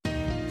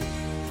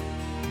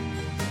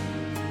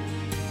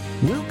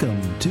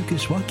Welcome to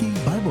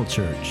Kishwaukee Bible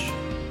Church.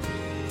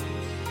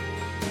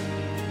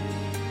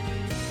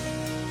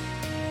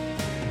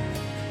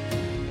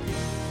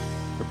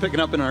 We're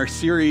picking up in our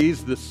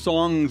series, the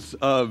Songs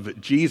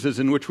of Jesus,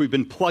 in which we've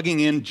been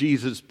plugging in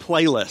Jesus'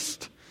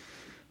 playlist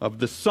of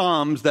the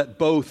Psalms that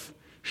both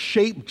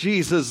shape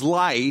Jesus'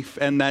 life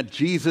and that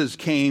Jesus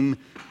came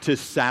to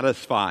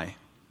satisfy.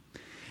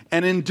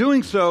 And in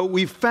doing so,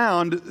 we've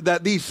found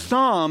that these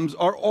Psalms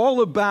are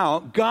all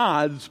about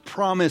God's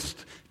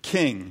promised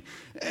King.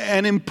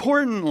 And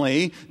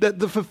importantly, that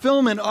the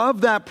fulfillment of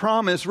that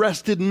promise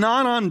rested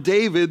not on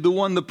David, the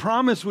one the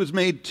promise was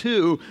made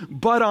to,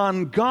 but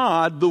on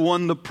God, the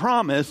one the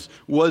promise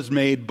was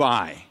made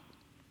by.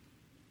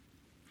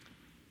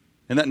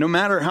 And that no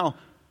matter how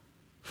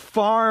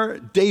far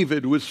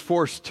David was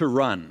forced to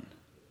run,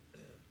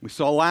 we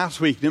saw last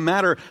week, no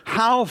matter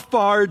how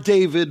far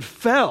David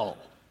fell,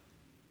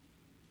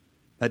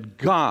 that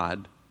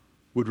God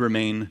would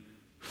remain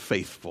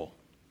faithful.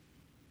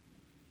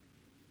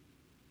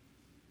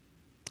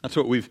 That's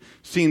what we've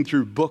seen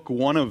through book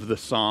 1 of the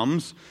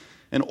Psalms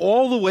and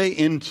all the way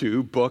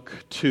into book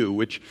 2,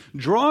 which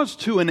draws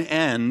to an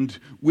end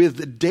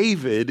with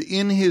David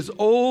in his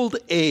old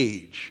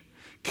age,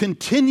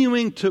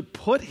 continuing to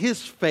put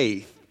his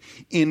faith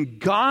in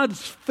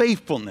God's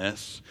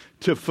faithfulness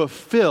to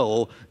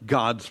fulfill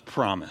God's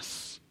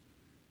promise.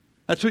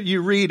 That's what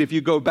you read if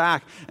you go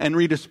back and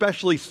read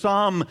especially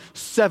Psalm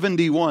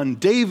 71.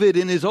 David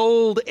in his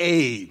old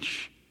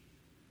age,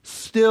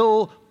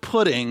 still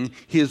putting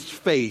his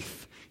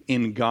faith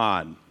in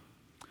God.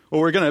 Well,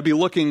 we're going to be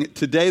looking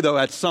today, though,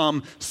 at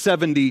Psalm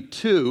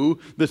 72,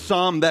 the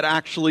psalm that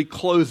actually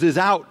closes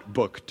out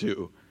book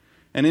 2.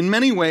 And in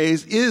many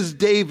ways is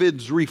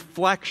David's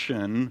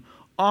reflection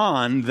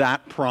on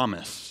that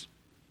promise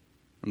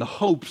and the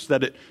hopes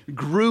that it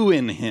grew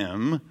in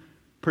him,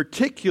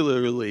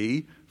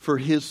 particularly for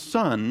his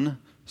son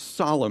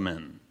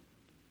Solomon.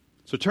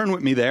 So turn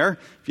with me there.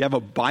 If you have a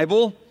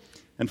Bible,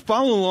 and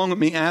follow along with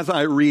me as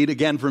I read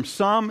again from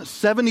Psalm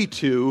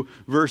 72,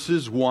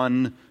 verses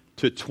 1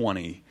 to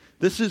 20.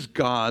 This is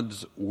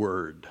God's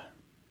word.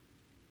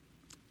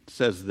 It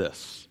says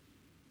this,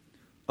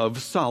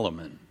 of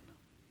Solomon,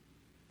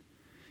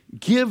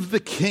 give the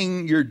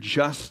king your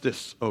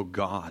justice, O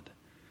God,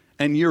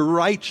 and your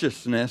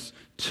righteousness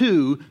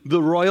to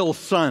the royal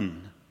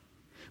son.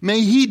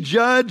 May he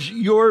judge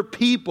your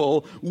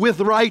people with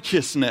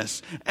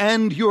righteousness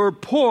and your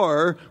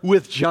poor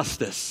with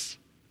justice.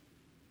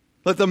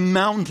 Let the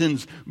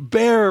mountains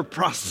bear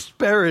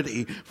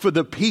prosperity for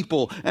the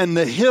people and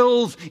the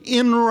hills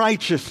in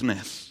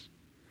righteousness.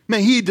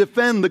 May he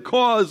defend the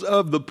cause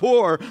of the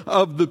poor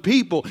of the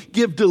people,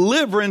 give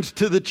deliverance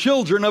to the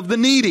children of the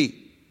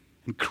needy,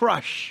 and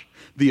crush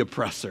the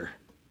oppressor.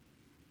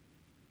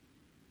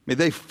 May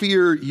they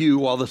fear you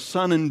while the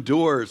sun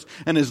endures,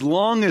 and as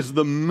long as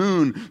the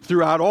moon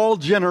throughout all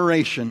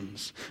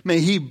generations. May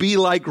he be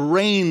like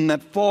rain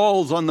that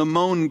falls on the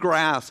mown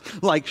grass,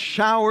 like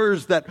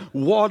showers that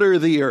water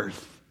the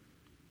earth.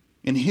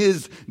 In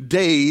his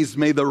days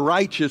may the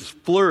righteous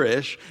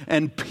flourish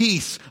and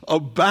peace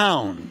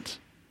abound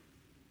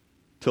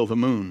till the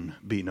moon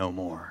be no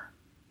more.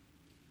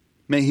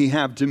 May he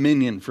have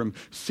dominion from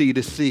sea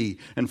to sea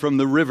and from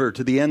the river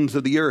to the ends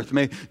of the earth.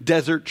 May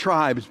desert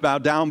tribes bow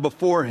down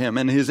before him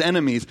and his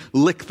enemies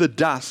lick the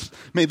dust.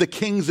 May the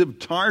kings of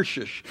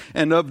Tarshish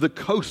and of the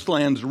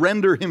coastlands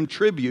render him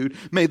tribute.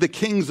 May the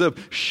kings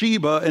of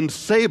Sheba and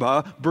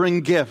Seba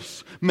bring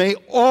gifts. May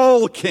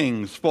all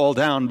kings fall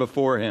down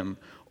before him.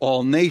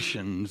 All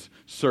nations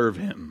serve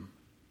him.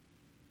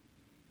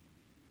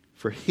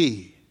 For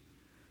he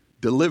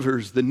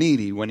delivers the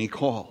needy when he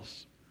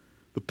calls,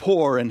 the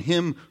poor and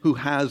him who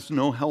has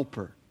no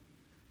helper.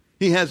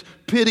 He has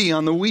pity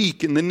on the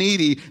weak and the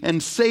needy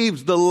and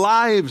saves the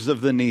lives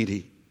of the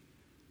needy.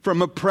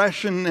 From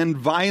oppression and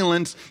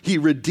violence he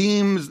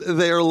redeems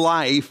their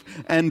life,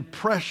 and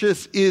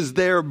precious is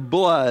their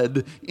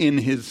blood in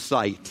his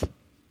sight.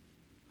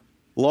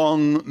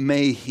 Long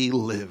may he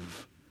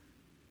live.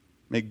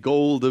 May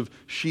gold of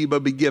Sheba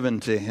be given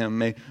to him.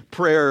 May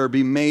prayer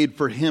be made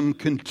for him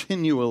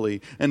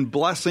continually, and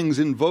blessings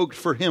invoked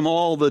for him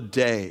all the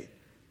day.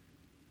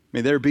 May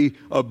there be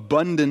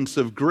abundance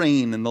of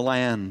grain in the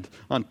land,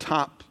 on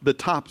the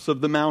tops of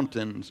the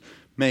mountains.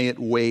 May it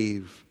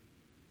wave.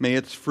 May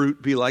its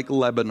fruit be like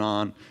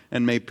Lebanon,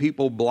 and may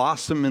people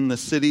blossom in the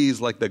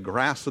cities like the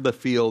grass of the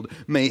field.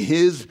 May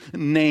his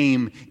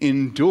name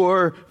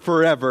endure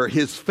forever,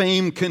 his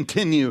fame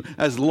continue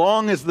as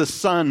long as the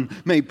sun.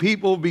 May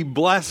people be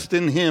blessed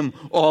in him.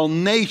 All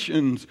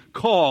nations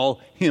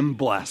call him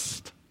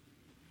blessed.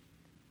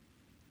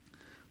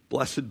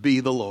 Blessed be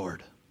the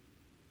Lord,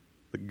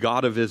 the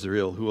God of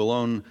Israel, who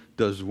alone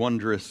does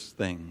wondrous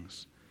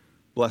things.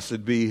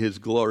 Blessed be his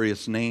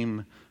glorious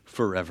name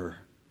forever.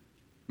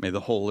 May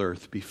the whole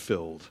earth be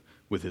filled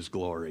with his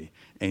glory.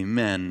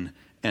 Amen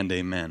and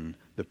amen.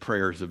 The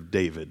prayers of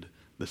David,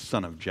 the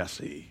son of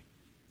Jesse,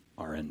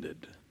 are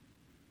ended.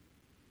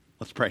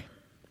 Let's pray.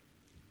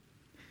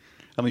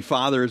 Heavenly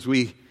Father, as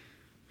we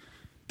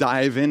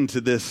dive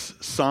into this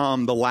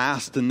psalm, the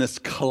last in this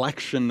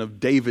collection of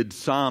David's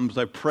psalms,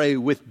 I pray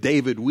with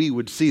David we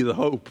would see the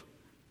hope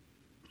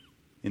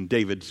in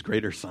David's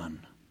greater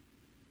son.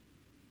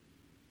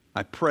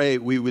 I pray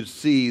we would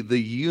see the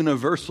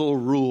universal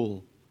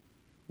rule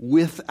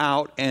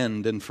without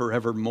end and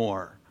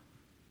forevermore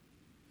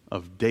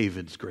of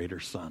David's greater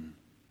son.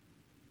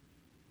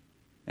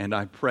 And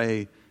I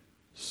pray,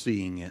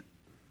 seeing it,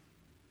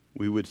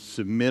 we would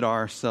submit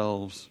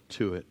ourselves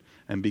to it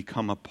and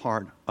become a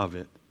part of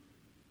it,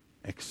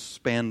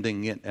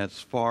 expanding it as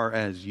far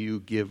as you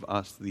give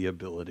us the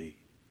ability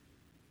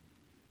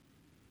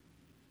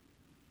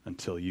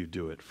until you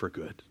do it for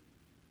good,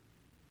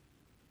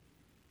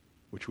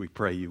 which we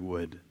pray you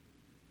would,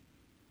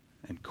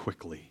 and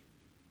quickly,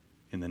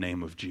 in the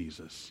name of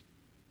Jesus.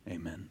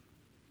 Amen.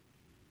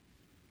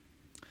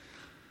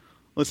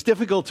 Well, it's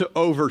difficult to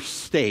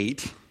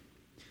overstate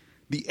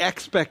the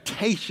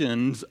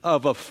expectations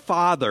of a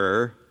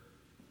father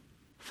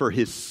for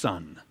his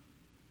son,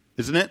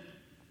 isn't it?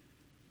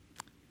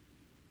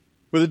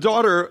 With a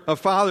daughter, a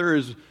father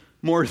is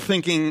more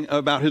thinking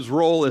about his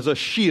role as a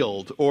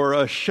shield or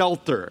a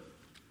shelter,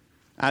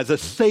 as a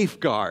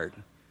safeguard,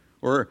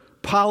 or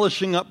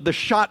polishing up the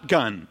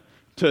shotgun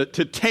to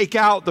take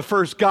out the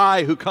first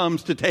guy who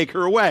comes to take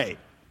her away.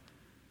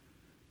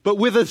 But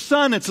with a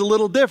son, it's a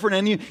little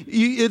different, and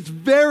it's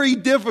very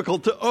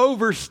difficult to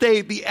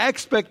overstate the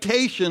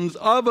expectations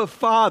of a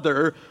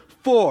father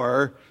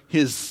for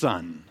his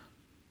son.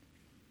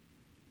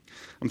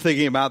 I'm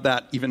thinking about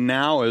that even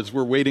now as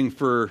we're waiting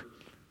for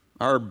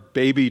our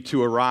baby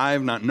to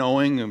arrive, not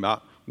knowing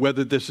about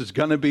whether this is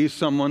going to be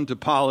someone to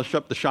polish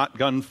up the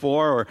shotgun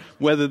for, or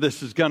whether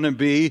this is going to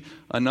be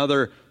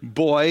another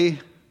boy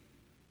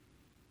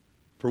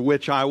for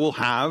which I will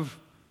have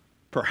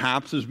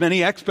perhaps as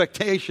many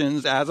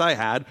expectations as I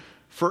had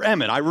for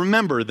Emmett. I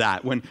remember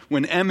that when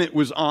Emmett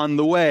was on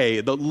the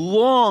way, the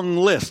long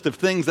list of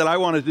things that I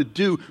wanted to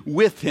do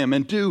with him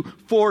and do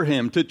for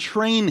him, to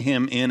train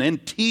him in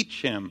and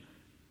teach him,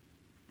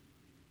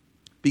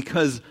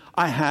 because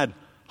I had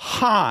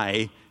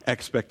high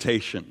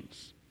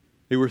expectations.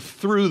 They were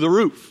through the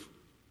roof.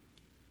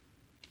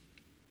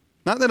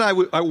 Not that I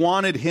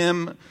wanted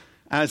him,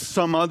 as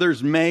some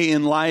others may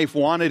in life,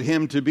 wanted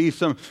him to be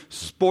some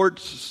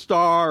sports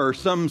star or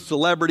some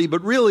celebrity,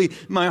 but really,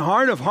 my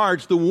heart of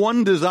hearts, the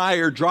one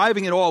desire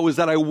driving it all was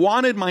that I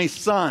wanted my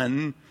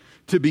son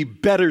to be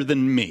better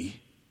than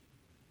me.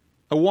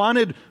 I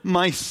wanted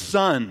my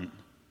son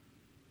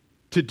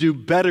to do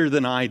better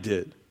than I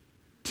did,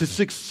 to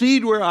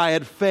succeed where I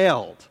had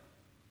failed,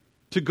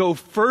 to go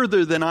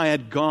further than I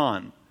had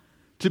gone,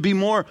 to be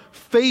more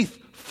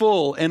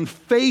faithful and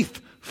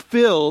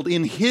faith-filled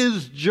in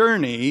his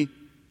journey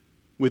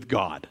with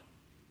God.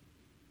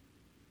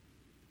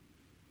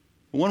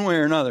 One way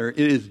or another, it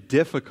is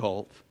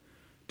difficult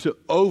to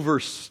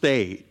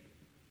overstate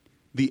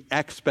the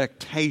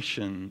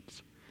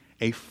expectations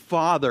a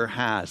father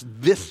has,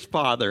 this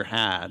father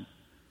had,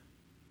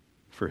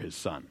 for his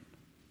son.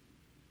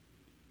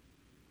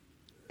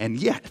 And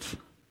yet,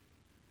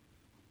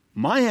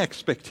 my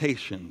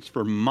expectations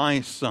for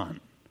my son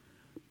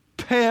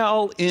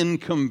pale in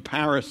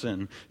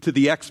comparison to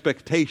the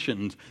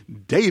expectations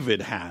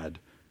David had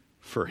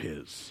for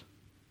his.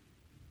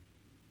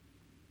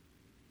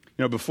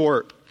 You know,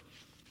 before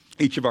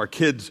each of our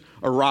kids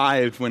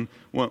arrived,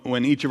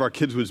 when each of our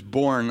kids was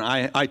born,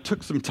 I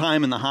took some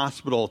time in the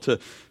hospital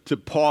to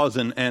pause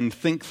and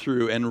think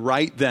through and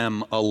write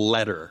them a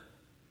letter.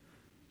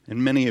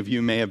 And many of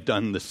you may have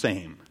done the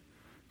same.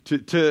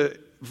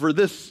 For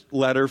this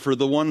letter, for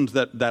the ones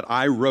that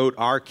I wrote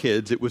our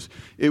kids, it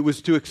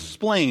was to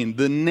explain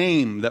the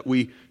name that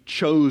we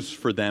chose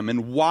for them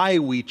and why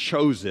we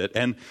chose it,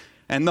 and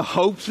the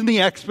hopes and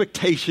the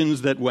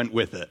expectations that went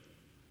with it.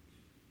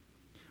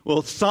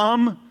 Well,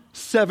 Psalm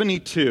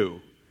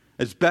 72,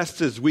 as best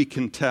as we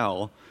can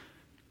tell,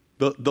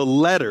 it's the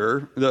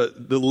letter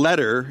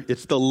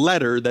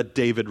that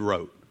David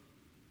wrote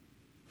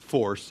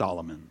for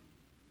Solomon,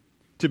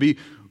 to be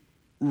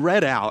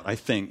read out, I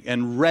think,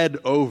 and read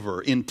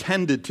over,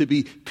 intended to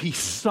be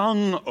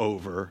sung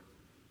over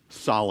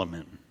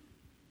Solomon.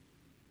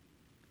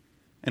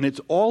 And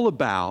it's all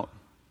about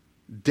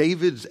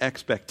David's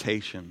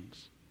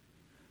expectations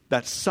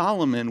that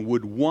Solomon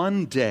would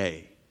one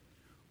day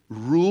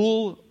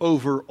rule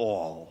over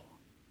all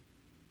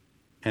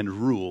and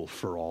rule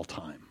for all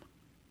time.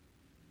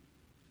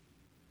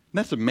 And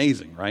that's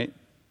amazing, right?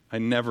 I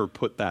never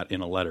put that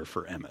in a letter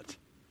for Emmett.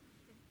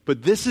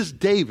 But this is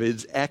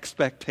David's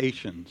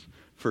expectations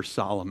for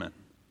Solomon.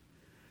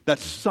 That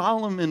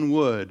Solomon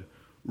would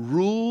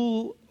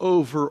rule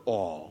over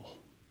all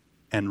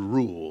and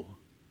rule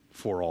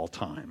for all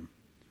time.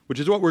 Which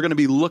is what we're going to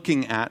be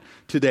looking at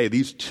today,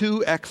 these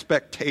two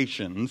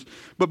expectations.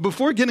 But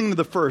before getting to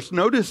the first,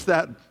 notice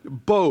that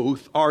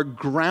both are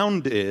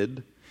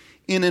grounded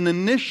in an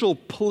initial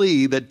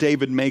plea that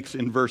David makes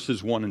in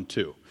verses 1 and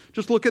 2.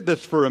 Just look at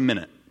this for a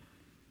minute.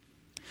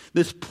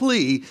 This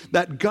plea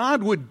that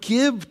God would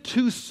give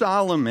to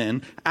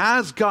Solomon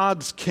as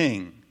God's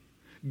king,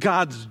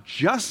 God's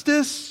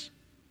justice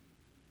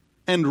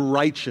and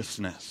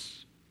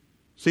righteousness.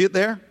 See it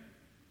there?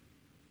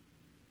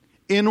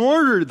 In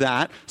order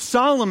that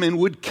Solomon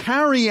would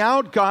carry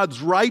out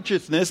God's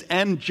righteousness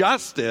and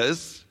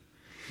justice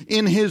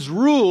in his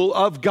rule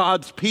of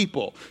God's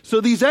people.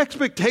 So these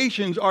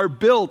expectations are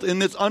built in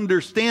this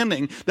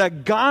understanding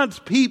that God's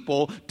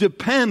people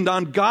depend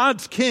on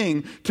God's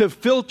king to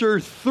filter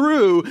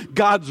through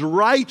God's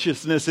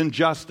righteousness and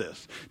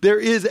justice. There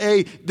is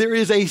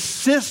a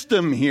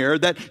system here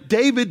that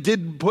David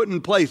didn't put in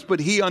place, but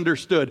he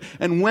understood.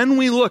 And when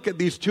we look at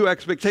these two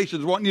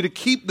expectations, I want you to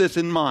keep this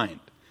in mind.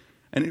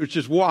 And it's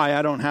just why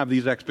I don't have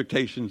these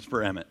expectations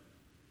for Emmett.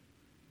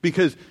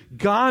 Because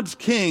God's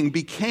king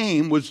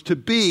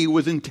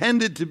was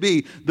intended to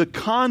be the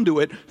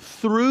conduit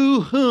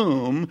through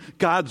whom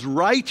God's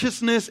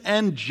righteousness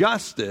and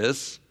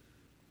justice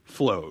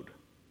flowed.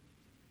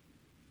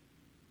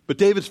 But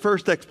David's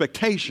first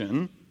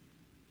expectation,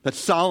 that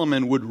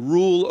Solomon would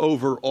rule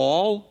over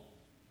all,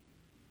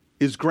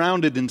 is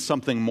grounded in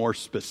something more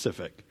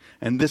specific.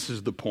 And this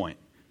is the point.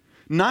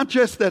 Not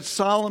just that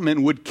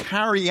Solomon would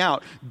carry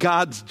out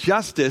God's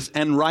justice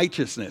and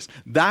righteousness.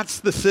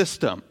 That's the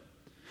system.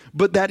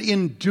 But that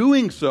in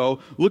doing so,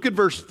 look at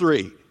verse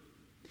 3.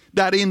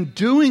 That in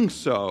doing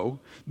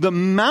so, the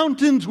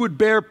mountains would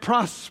bear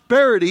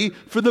prosperity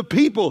for the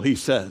people, he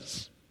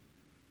says.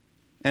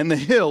 And the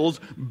hills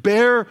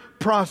bear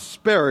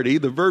prosperity,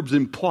 the verb's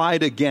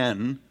implied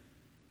again,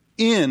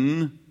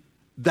 in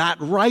that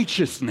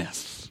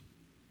righteousness.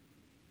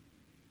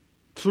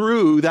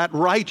 Through that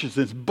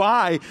righteousness,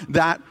 by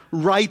that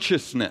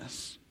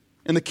righteousness.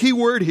 And the key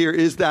word here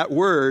is that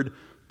word,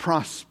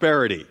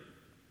 prosperity.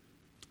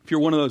 If you're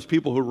one of those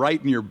people who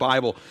write in your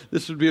Bible,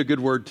 this would be a good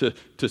word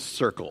to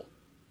circle.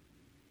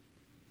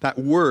 That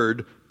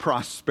word,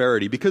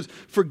 prosperity. Because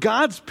for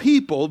God's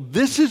people,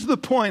 this is the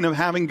point of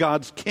having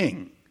God's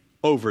king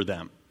over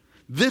them.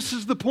 This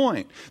is the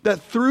point,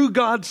 that through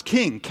God's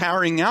king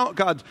carrying out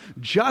God's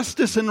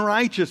justice and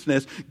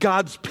righteousness,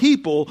 God's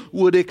people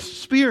would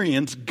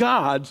experience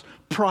God's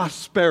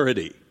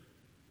prosperity.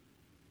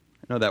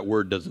 I know that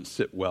word doesn't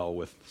sit well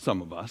with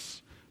some of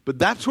us, but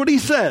that's what he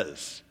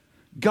says,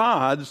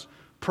 God's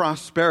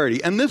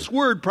prosperity. And this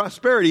word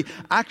prosperity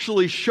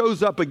actually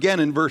shows up again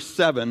in verse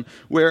 7,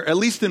 where, at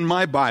least in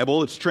my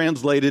Bible, it's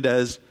translated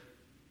as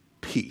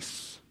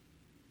peace.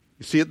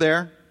 You see it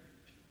there?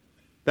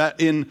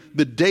 That in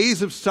the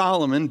days of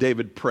Solomon,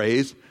 David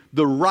prays,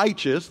 the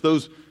righteous,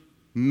 those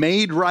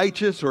made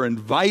righteous or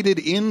invited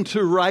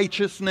into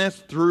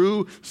righteousness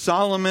through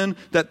Solomon,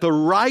 that the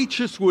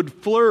righteous would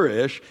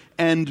flourish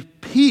and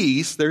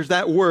peace, there's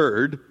that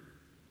word,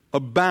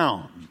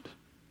 abound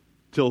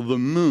till the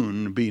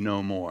moon be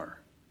no more.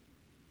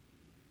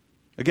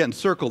 Again,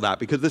 circle that,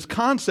 because this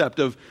concept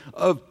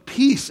of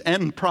peace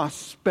and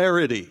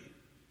prosperity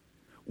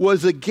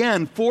was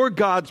again for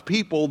God's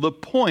people the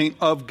point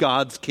of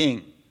God's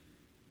king.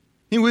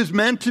 He was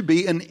meant to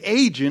be an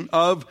agent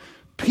of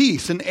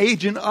peace, an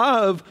agent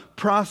of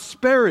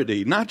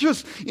prosperity, not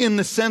just in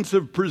the sense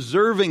of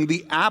preserving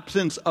the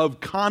absence of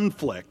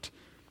conflict,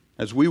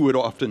 as we would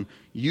often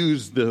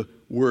use the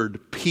word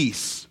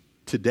peace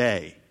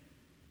today,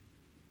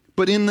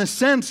 but in the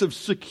sense of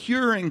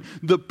securing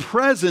the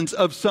presence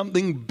of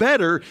something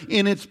better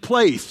in its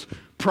place,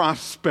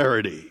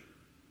 prosperity.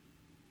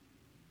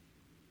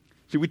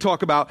 See, we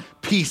talk about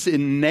peace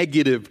in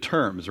negative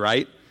terms,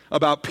 right?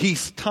 About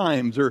peace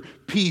times or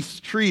peace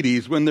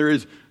treaties when there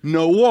is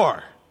no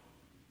war.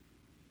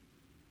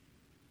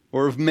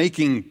 Or of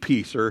making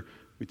peace, or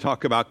we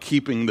talk about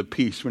keeping the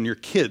peace when your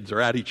kids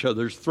are at each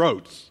other's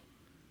throats.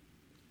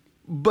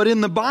 But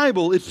in the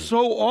Bible, it's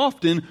so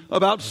often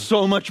about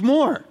so much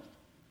more.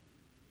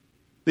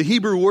 The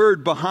Hebrew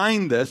word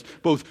behind this,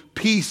 both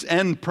peace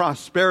and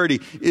prosperity,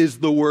 is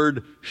the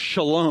word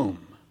shalom,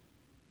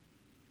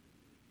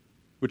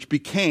 which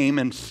became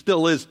and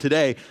still is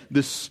today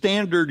the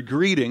standard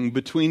greeting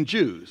between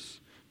Jews.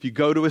 If you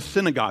go to a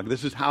synagogue,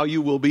 this is how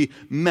you will be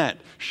met.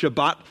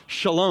 Shabbat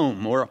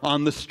shalom, or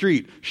on the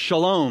street,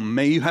 shalom.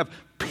 May you have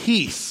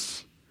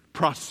peace,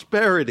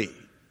 prosperity.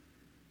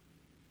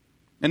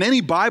 And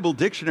any Bible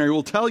dictionary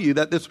will tell you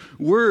that this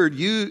word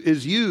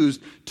is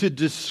used to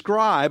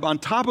describe, on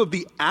top of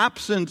the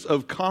absence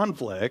of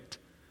conflict,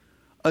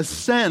 a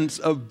sense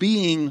of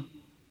being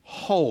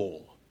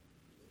whole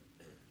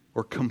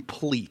or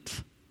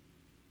complete,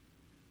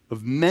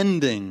 of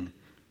mending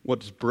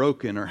what's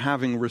broken or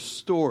having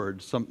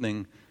restored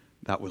something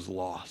that was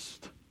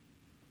lost.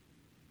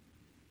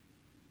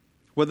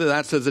 Whether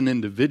that's as an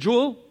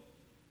individual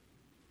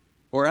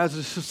or as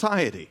a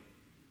society.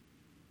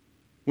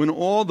 When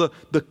all the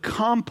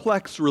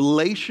complex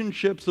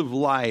relationships of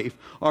life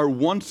are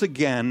once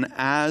again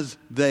as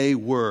they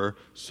were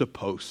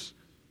supposed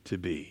to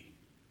be.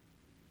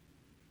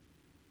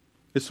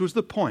 This was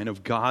the point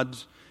of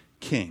God's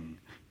king,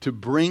 to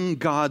bring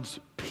God's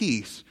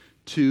peace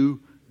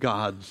to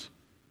God's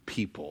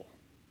people.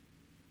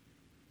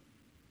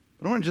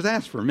 But I want to just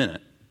ask for a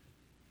minute.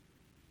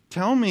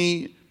 Tell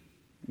me,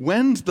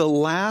 when's the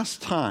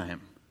last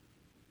time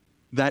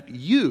that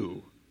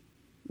you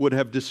would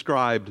have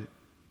described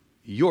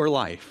your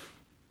life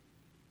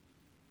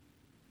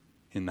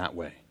in that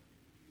way.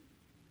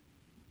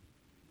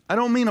 I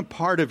don't mean a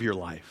part of your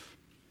life.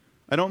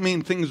 I don't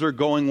mean things are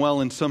going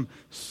well in some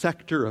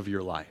sector of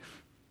your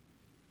life.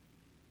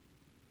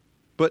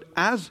 But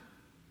as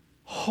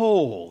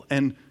whole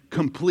and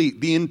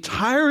complete, the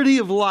entirety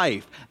of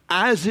life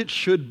as it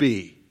should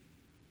be.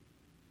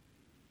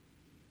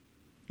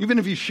 Even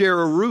if you share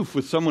a roof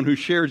with someone who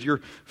shares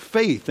your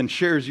faith and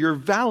shares your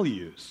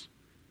values,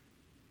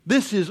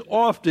 this is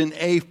often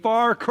a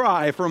far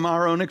cry from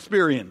our own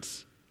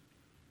experience.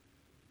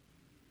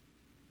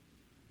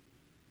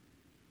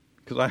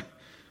 Because I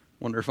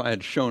wonder if I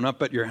had shown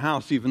up at your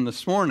house even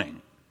this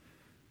morning,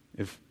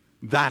 if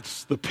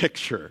that's the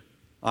picture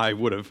I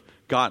would have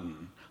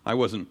gotten. I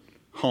wasn't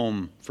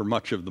home for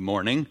much of the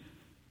morning.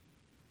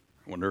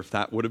 I wonder if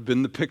that would have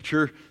been the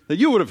picture that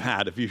you would have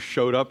had if you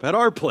showed up at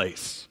our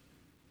place,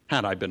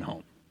 had I been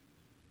home.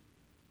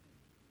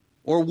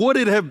 Or would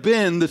it have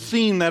been the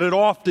scene that it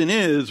often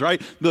is, right?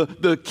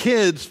 The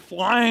kids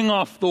flying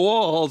off the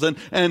walls and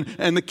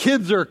the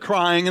kids are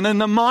crying and then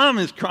the mom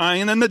is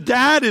crying and then the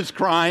dad is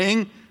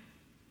crying.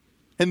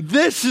 And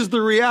this is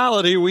the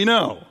reality we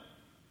know.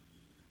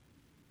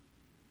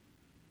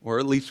 Or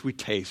at least we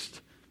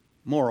taste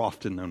more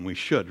often than we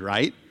should,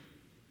 right?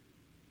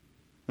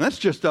 And that's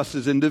just us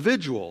as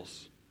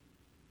individuals.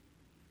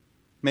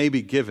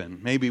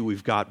 Maybe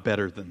we've got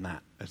better than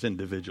that as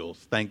individuals.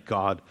 Thank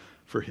God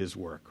for his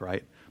work,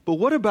 right? But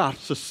what about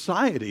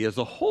society as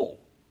a whole?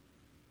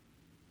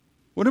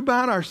 What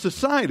about our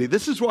society?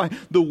 This is why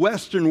the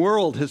Western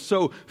world has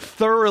so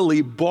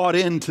thoroughly bought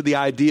into the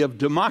idea of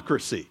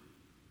democracy,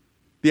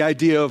 the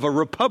idea of a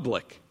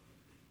republic,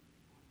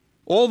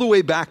 all the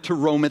way back to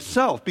Rome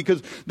itself,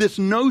 because this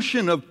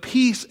notion of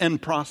peace and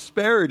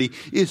prosperity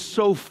is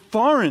so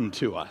foreign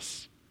to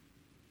us.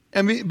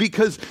 I mean,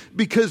 because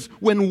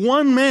when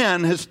one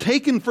man has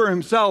taken for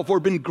himself or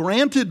been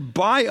granted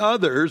by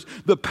others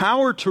the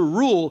power to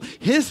rule,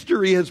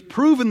 history has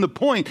proven the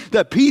point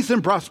that peace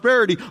and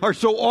prosperity are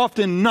so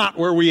often not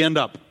where we end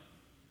up.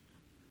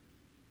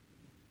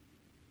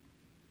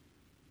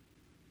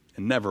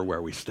 And never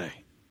where we stay.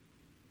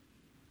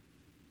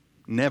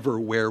 Never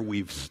where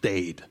we've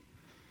stayed.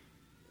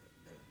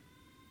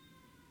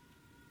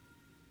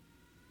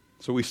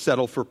 So we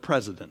settle for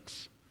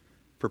presidents,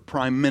 for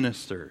prime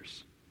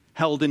ministers,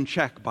 held in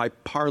check by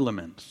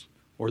parliaments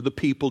or the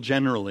people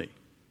generally,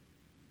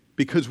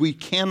 because we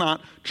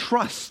cannot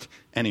trust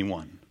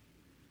anyone.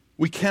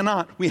 We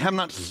have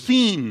not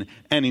seen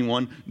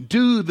anyone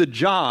do the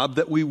job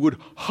that we would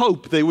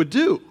hope they would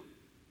do.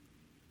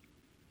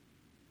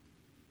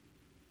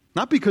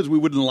 Not because we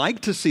wouldn't like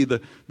to see the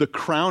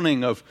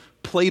crowning of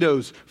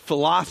Plato's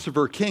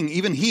philosopher king.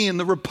 Even he in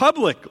the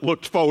Republic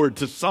looked forward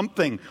to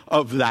something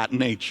of that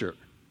nature.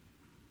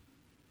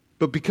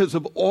 But because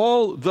of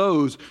all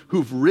those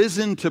who've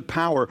risen to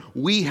power,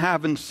 we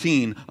haven't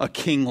seen a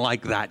king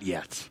like that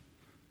yet.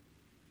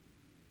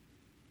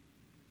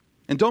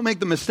 And don't make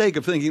the mistake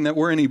of thinking that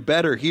we're any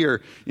better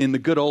here in the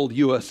good old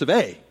US of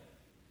A.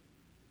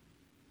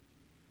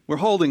 We're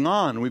holding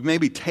on. We've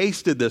maybe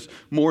tasted this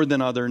more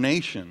than other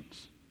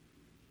nations.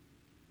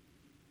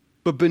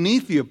 But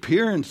beneath the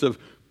appearance of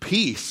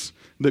peace,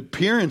 the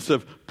appearance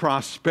of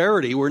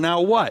prosperity, we're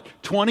now what?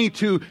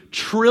 $22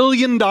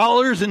 trillion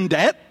in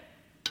debt?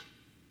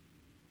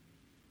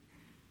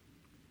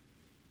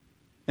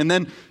 And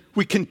then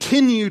we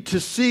continue to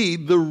see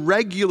on a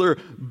regular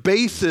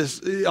basis,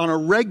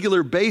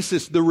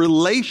 the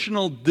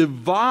relational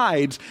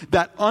divides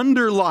that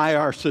underlie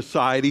our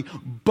society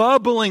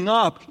bubbling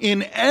up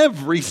in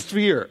every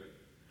sphere.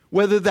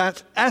 Whether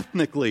that's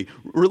ethnically,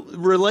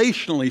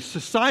 relationally,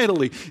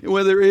 societally,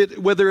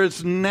 whether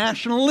it's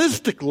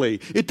nationalistically,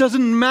 it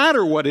doesn't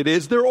matter what it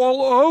is, they're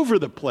all over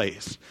the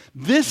place.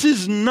 This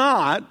is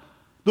not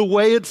the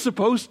way it's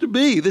supposed to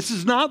be. This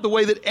is not the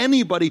way that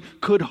anybody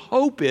could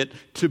hope it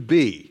to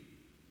be.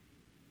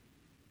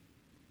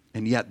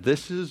 And yet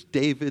this is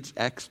David's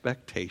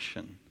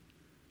expectation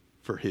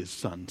for his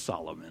son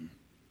Solomon.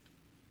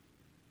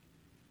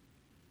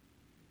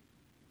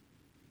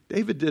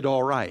 David did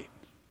all right.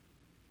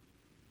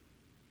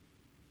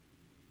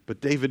 But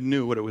David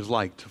knew what it was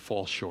like to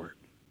fall short.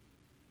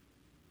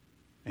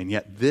 And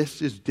yet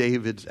this is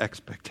David's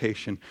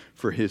expectation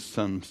for his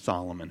son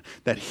Solomon,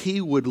 that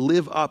he would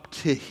live up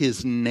to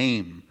his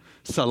name,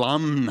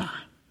 Salamna,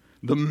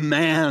 the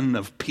man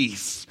of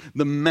peace,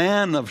 the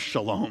man of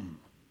shalom.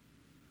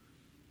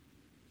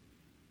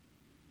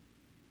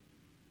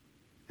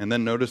 And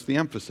then notice the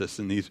emphasis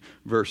in these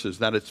verses,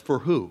 that it's for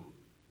who?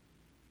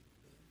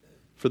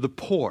 For the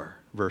poor,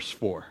 verse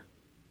 4.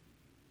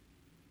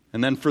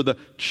 And then for the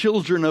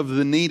children of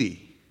the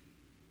needy,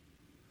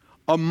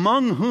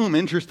 among whom,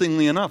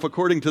 interestingly enough,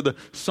 according to the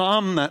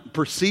psalm that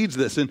precedes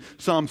this in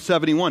Psalm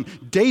 71,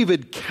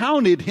 David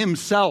counted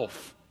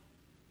himself,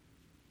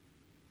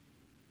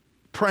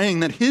 praying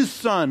that his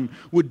son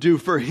would do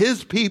for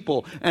his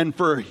people and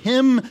for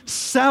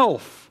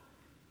himself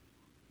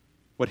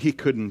what he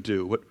couldn't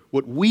do,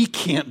 what we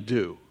can't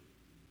do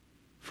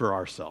for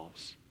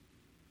ourselves.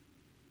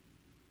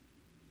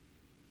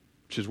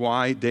 Which is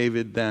why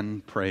David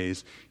then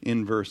prays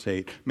in verse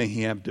 8, may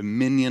he have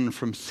dominion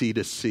from sea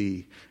to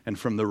sea and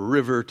from the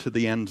river to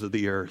the ends of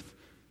the earth.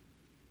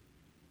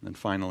 And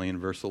finally in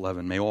verse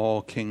 11, may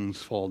all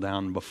kings fall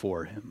down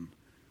before him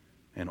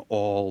and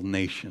all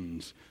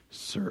nations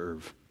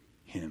serve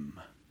him.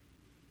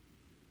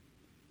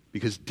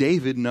 Because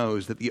David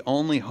knows that the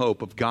only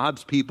hope of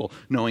God's people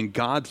knowing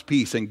God's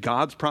peace and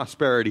God's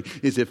prosperity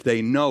is if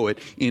they know it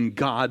in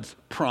God's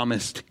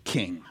promised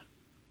king.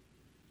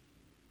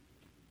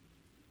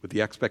 With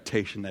the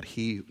expectation that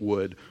he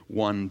would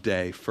one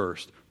day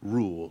first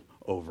rule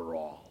over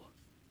all.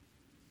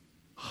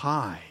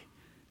 High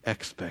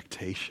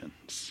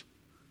expectations.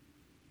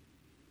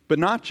 But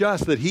not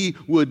just that he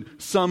would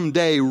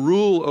someday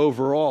rule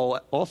over all,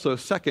 also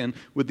second,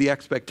 with the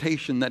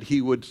expectation that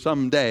he would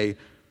someday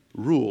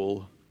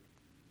rule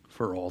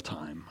for all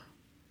time.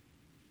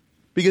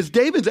 Because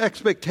David's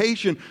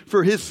expectation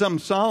for his son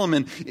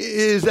Solomon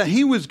is that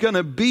he was going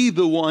to be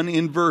the one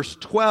in verse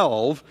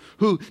 12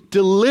 who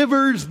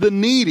delivers the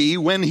needy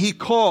when he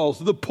calls,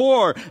 the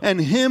poor and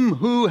him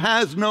who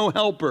has no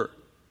helper.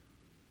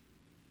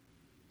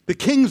 The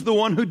king's the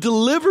one who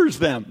delivers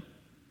them.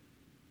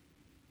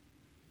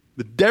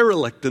 The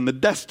derelict and the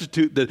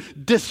destitute, the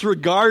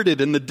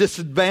disregarded and the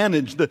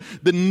disadvantaged,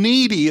 the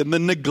needy and the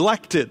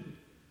neglected,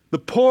 the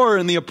poor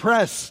and the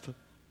oppressed,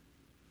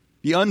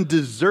 the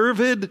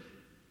undeserved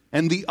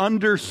and the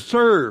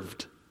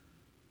underserved,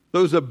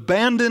 those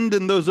abandoned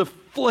and those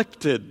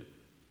afflicted,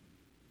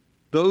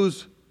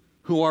 those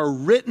who are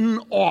written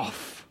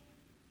off.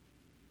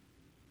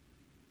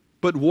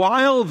 But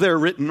while they're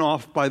written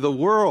off by the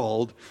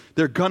world,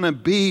 they're going to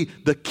be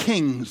the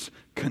king's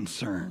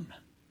concern.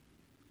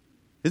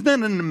 Isn't that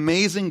an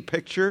amazing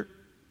picture?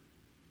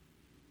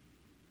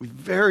 We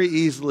very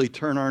easily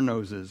turn our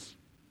noses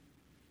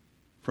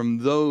from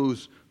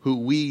those who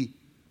we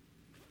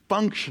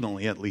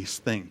functionally at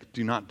least think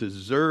do not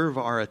deserve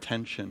our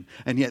attention.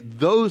 And yet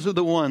those are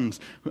the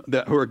ones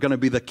who are going to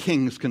be the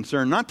king's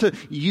concern. Not to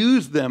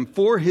use them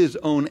for his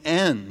own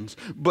ends,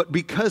 but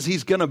because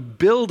he's going to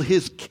build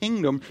his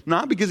kingdom.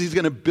 Not because he's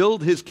going to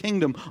build his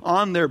kingdom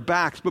on their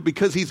backs, but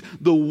because he's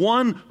the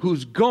one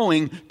who's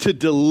going to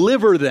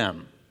deliver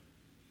them.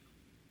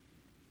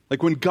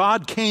 Like when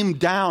God came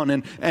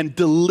down and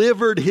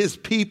delivered his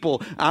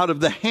people out of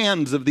the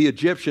hands of the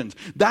Egyptians.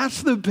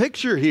 That's the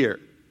picture here.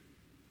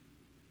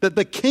 That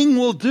the king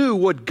will do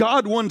what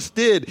God once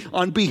did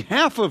on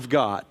behalf of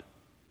God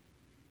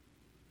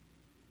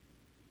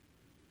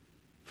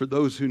for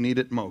those who need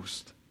it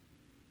most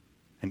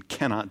and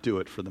cannot do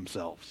it for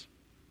themselves.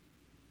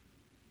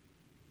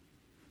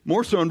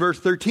 More so in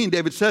verse 13,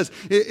 David says,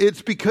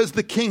 it's because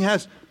the king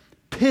has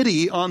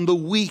pity on the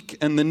weak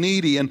and the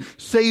needy and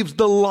saves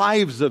the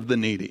lives of the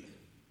needy.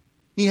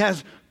 He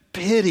has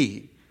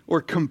pity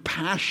or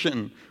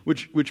compassion,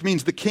 which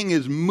means the king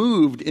is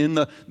moved in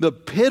the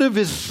pit of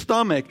his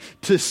stomach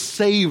to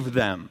save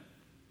them.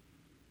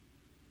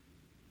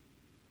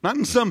 Not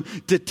in some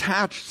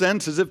detached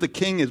sense as if the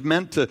king is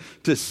meant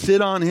to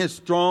sit on his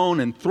throne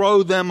and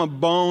throw them a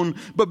bone,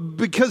 but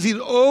because he's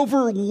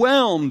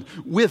overwhelmed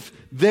with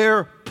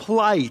their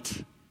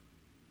plight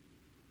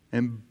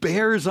and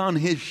bears on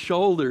his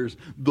shoulders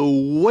the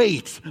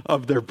weight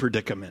of their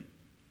predicament.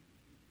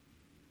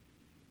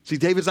 See,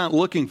 David's not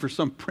looking for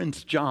some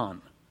Prince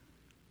John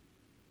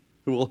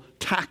who will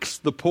tax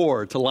the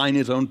poor to line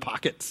his own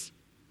pockets.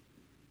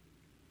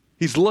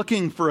 He's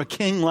looking for a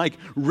king like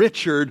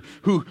Richard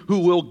who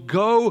will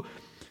go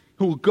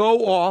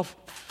off,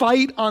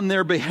 fight on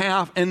their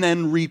behalf, and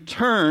then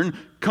return,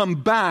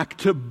 come back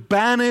to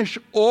banish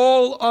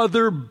all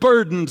other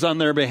burdens on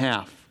their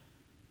behalf.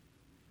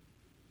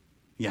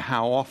 Yeah,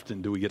 how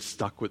often do we get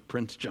stuck with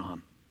Prince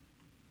John?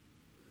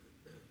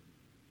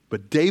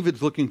 But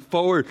David's looking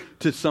forward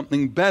to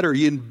something better.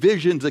 He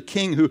envisions a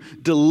king who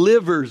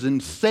delivers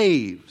and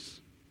saves.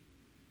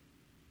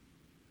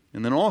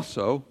 And then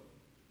also,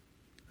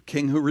 a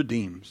king who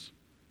redeems.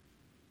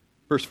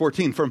 Verse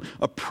 14, from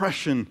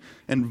oppression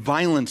and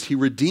violence, he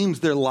redeems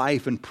their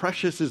life, and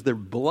precious is their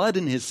blood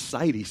in his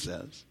sight, he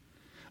says.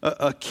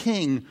 A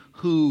king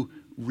who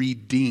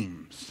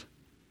redeems.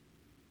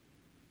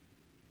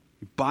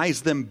 He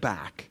buys them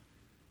back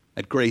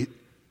at great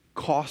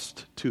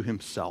cost to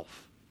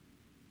himself.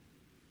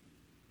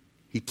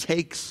 He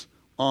takes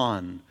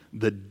on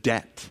the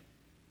debt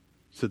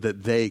so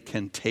that they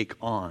can take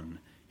on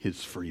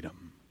his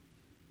freedom.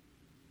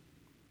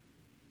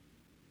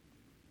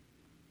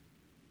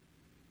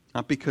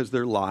 Not because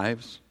their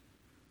lives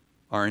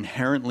are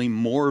inherently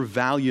more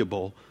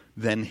valuable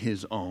than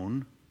his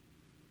own.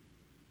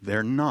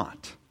 They're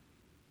not.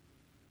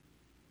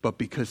 But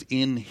because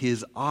in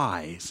his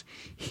eyes,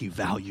 he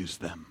values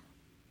them.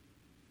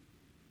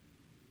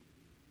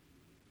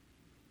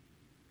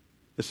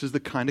 This is the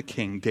kind of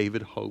king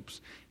David hopes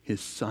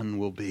his son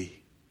will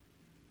be.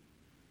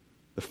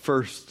 The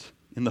first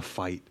in the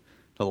fight,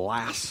 the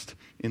last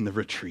in the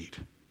retreat.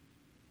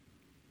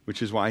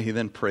 Which is why he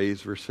then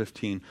prays, verse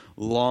 15,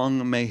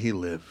 long may he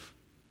live.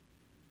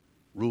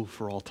 Rule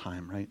for all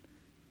time, right?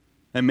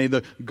 And may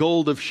the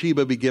gold of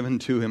Sheba be given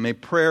to him. May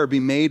prayer be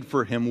made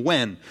for him.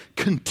 When?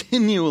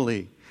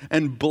 Continually.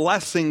 And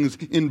blessings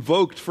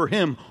invoked for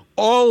him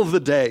all the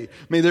day.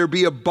 May there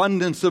be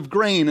abundance of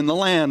grain in the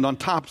land on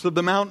tops of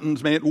the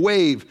mountains. May it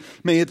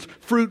wave. May its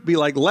fruit be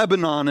like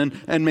Lebanon.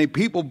 And may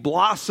people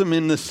blossom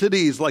in the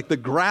cities like the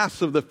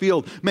grass of the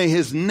field. May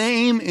his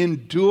name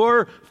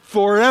endure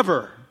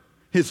forever.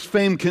 His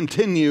fame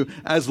continue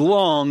as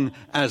long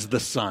as the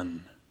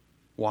sun.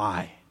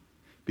 Why?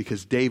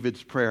 Because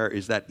David's prayer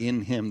is that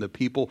in him the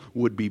people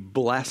would be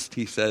blessed,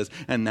 he says,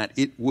 and that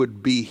it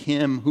would be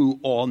him who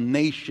all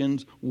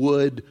nations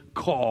would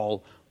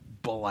call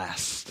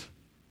blessed.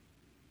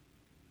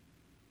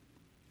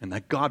 And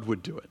that God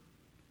would do it.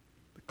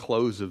 The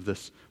close of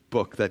this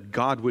book, that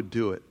God would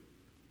do it.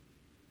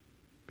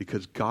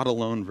 Because God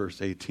alone,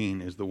 verse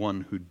 18, is the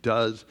one who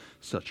does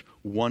such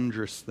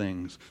wondrous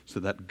things so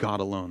that God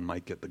alone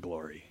might get the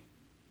glory.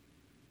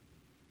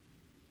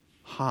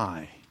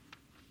 High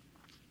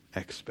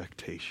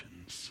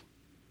expectations.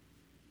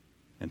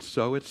 And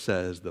so it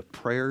says, the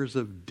prayers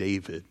of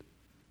David,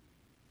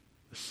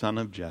 the son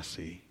of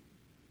Jesse,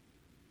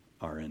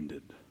 are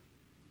ended.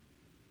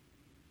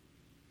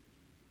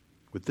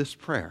 With this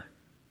prayer,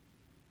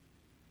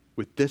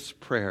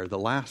 the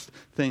last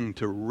thing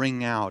to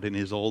ring out in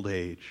his old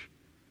age,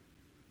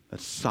 that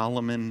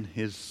Solomon,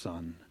 his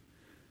son,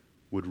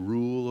 would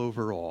rule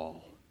over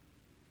all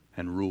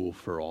and rule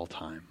for all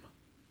time.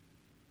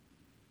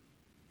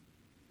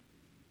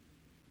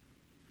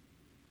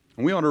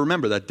 And we ought to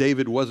remember that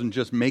David wasn't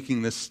just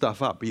making this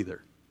stuff up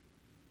either.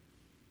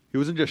 He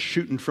wasn't just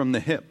shooting from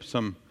the hip,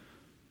 some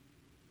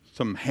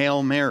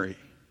Hail Mary,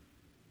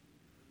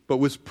 but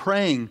was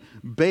praying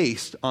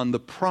based on the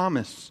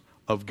promise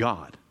of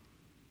God.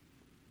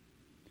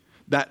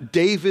 That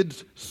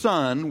David's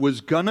son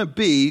was going to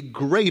be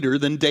greater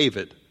than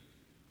David.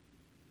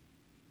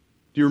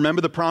 Do you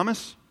remember the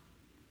promise?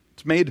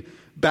 It's made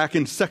back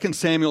in 2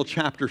 Samuel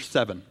chapter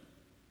 7.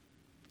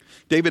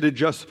 David had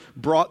just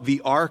brought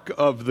the Ark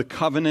of the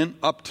Covenant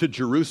up to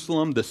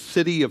Jerusalem, the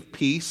city of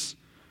peace.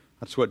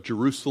 That's what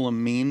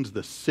Jerusalem means,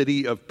 the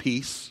city of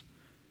peace.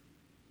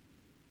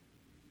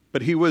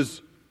 But he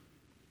was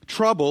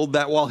troubled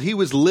that while he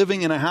was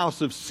living in a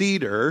house of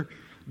cedar,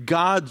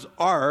 God's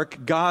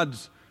Ark,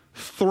 God's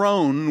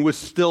throne, was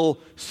still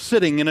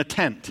sitting in a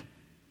tent.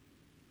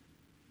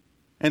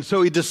 And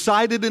so he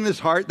decided in his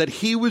heart that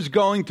he was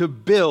going to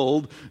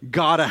build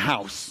God a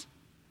house.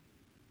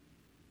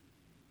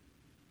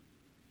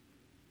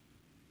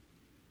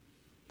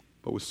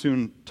 But was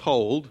soon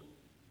told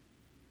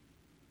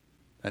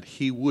that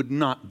he would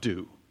not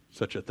do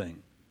such a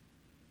thing.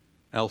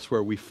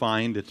 Elsewhere we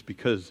find it's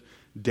because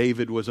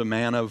David was a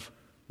man of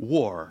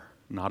war,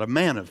 not a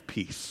man of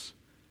peace.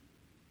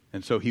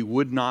 And so he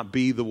would not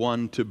be the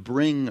one to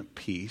bring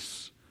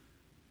peace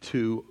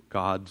to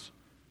God's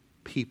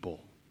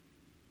people.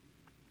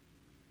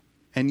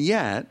 And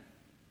yet,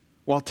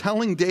 while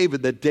telling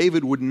David that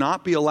David would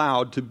not be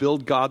allowed to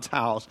build God's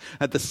house,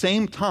 at the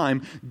same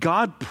time,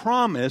 God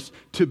promised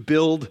to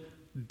build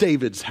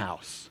David's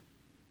house.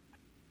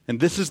 And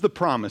this is the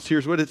promise.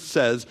 Here's what it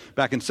says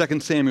back in 2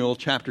 Samuel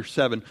chapter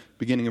 7,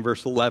 beginning in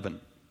verse 11.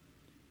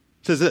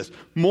 It says this,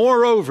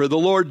 "Moreover, the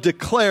Lord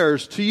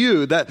declares to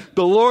you that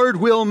the Lord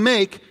will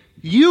make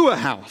you a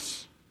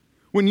house.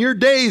 When your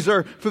days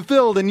are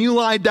fulfilled and you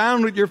lie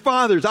down with your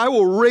fathers, I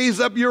will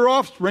raise up your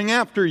offspring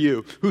after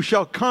you, who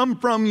shall come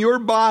from your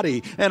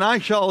body, and I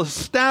shall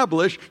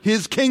establish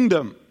his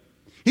kingdom.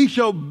 He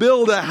shall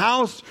build a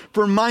house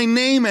for my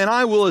name, and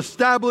I will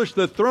establish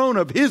the throne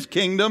of his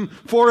kingdom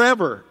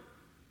forever.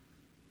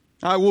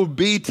 I will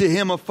be to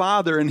him a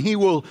father, and he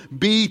will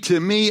be to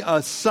me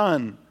a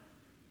son.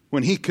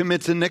 When he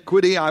commits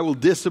iniquity, I will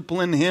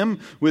discipline him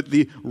with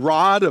the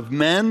rod of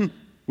men,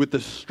 with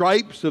the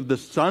stripes of the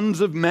sons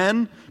of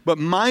men, but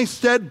my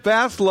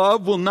steadfast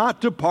love will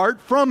not depart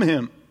from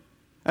him,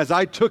 as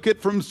I took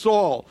it from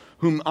Saul,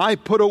 whom I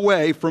put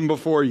away from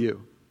before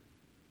you.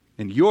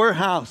 And your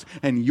house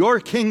and your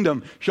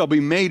kingdom shall be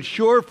made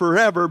sure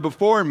forever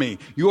before me.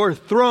 Your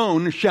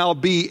throne shall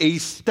be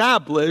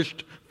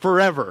established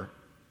forever."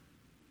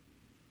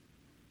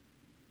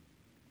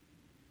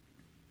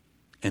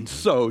 And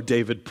so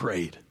David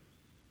prayed.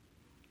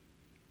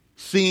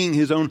 Seeing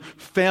his own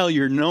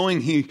failure,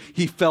 knowing he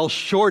fell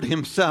short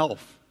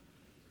himself,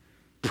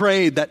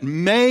 prayed that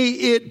may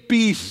it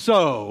be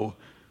so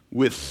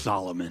with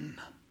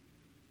Solomon,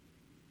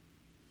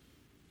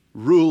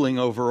 ruling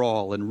over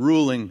all and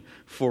ruling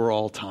for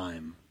all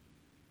time.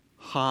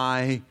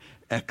 High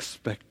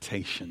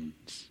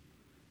expectations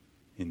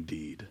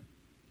indeed.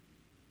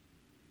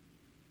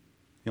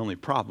 The only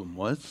problem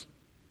was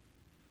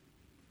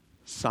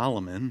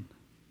Solomon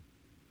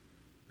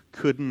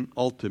couldn't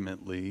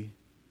ultimately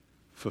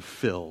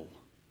fulfill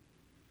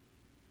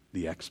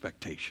the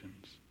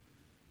expectations.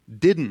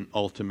 Didn't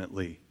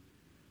ultimately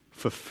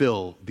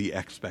fulfill the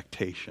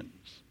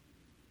expectations.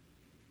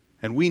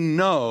 And we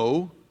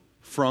know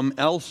from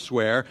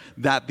elsewhere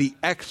that the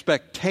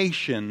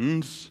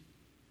expectations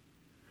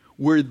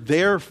were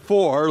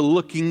therefore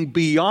looking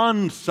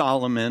beyond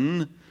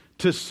Solomon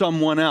to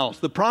someone else.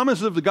 The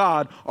promises of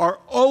God are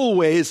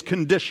always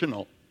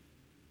conditional,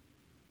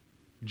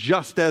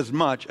 just as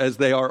much as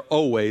they are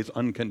always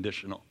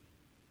unconditional.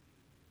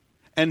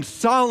 And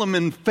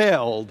Solomon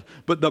failed,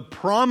 but the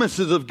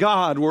promises of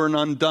God weren't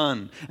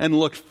undone and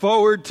looked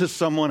forward to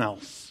someone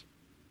else.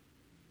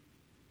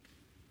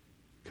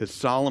 Because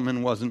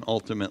Solomon wasn't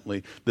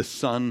ultimately the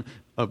son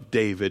of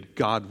David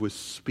God was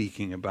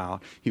speaking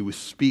about. He was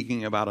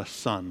speaking about a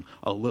son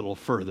a little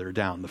further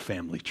down the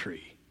family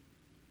tree.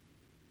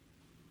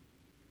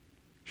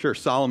 Sure,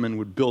 Solomon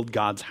would build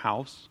God's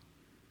house,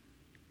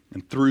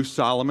 and through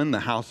Solomon,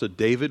 the house of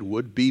David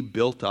would be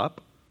built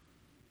up.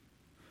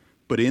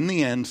 But in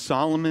the end,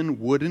 Solomon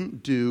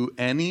wouldn't do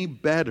any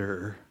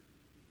better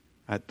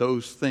at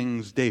those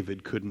things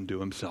David couldn't do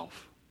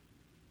himself.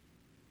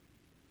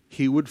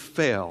 He would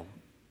fail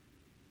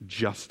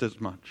just as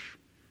much,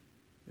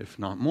 if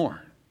not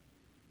more.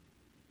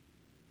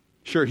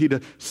 Sure,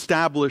 he'd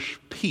establish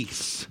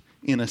peace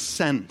in a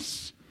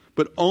sense,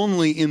 but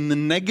only in the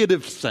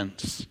negative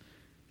sense,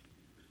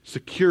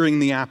 securing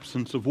the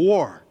absence of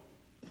war.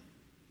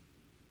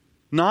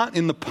 Not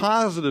in the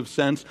positive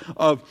sense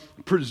of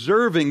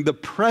preserving the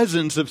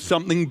presence of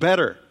something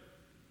better.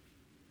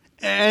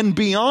 And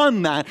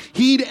beyond that,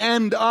 he'd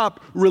end up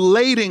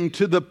relating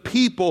to the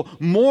people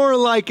more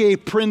like a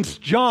Prince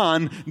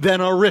John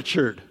than a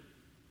Richard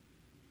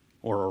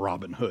or a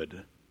Robin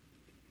Hood.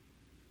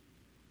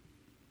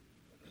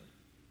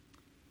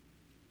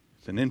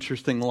 It's an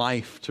interesting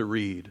life to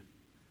read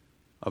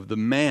of the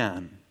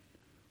man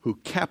who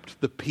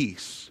kept the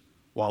peace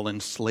while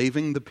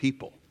enslaving the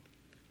people,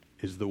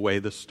 is the way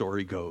the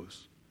story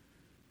goes.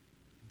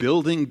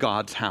 Building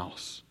God's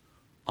house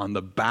on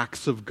the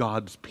backs of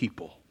God's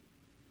people.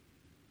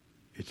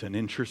 It's an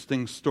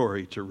interesting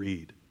story to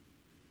read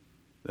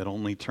that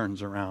only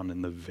turns around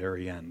in the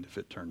very end, if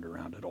it turned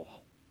around at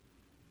all.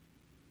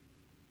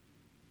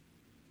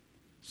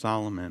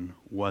 Solomon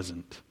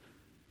wasn't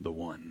the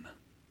one.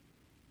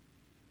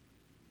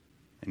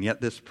 And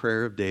yet this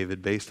prayer of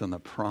David, based on the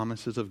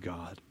promises of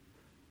God,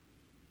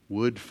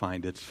 would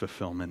find its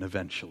fulfillment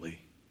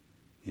eventually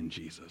in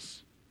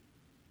Jesus.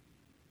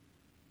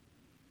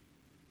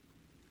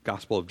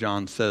 Gospel of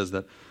John says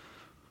that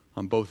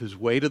on both his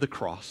way to the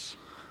cross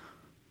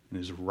and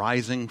his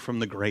rising from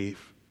the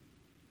grave,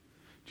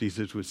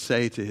 Jesus would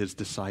say to his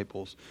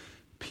disciples,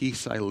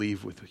 "Peace I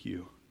leave with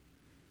you.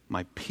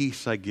 My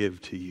peace I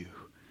give to you.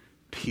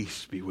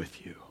 Peace be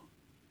with you."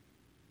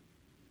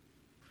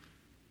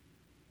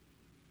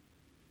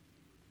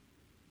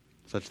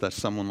 Such that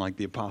someone like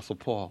the Apostle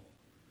Paul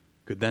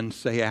could then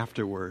say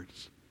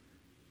afterwards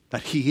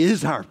that he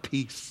is our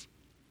peace,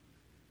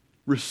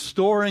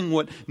 restoring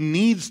what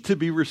needs to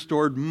be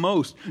restored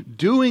most,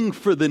 doing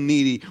for the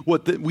needy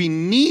what we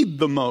need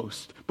the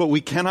most, but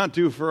we cannot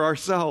do for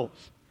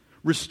ourselves,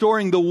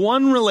 restoring the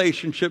one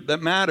relationship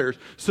that matters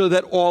so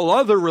that all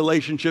other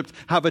relationships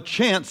have a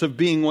chance of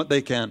being what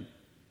they can.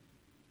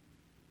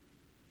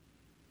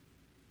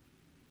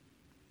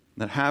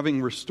 That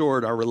having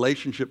restored our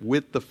relationship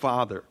with the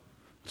Father,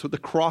 that's what the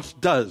cross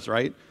does,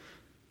 right?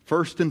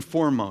 First and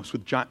foremost,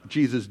 with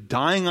Jesus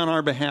dying on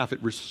our behalf,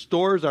 it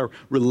restores our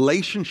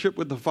relationship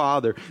with the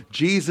Father.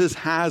 Jesus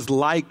has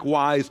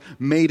likewise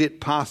made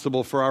it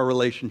possible for our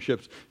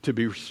relationships to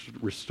be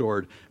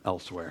restored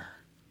elsewhere.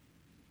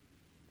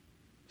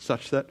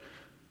 Such that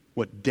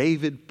what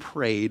David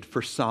prayed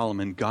for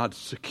Solomon, God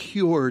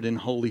secured in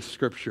Holy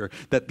Scripture,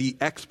 that the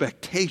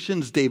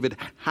expectations David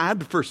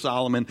had for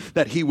Solomon,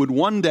 that he would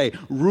one day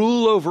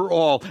rule over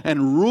all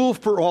and rule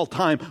for all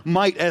time,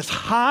 might, as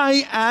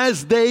high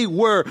as they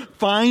were,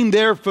 find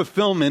their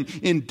fulfillment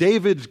in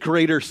David's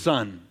greater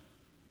son.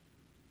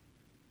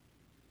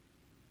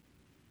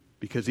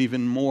 Because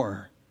even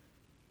more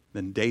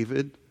than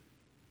David,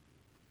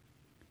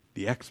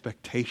 the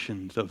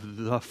expectations of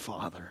the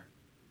Father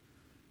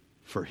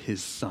for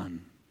his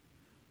son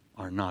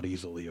are not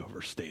easily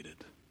overstated.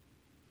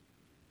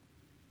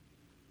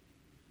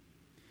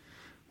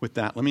 With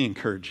that, let me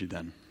encourage you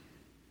then,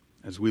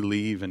 as we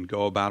leave and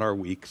go about our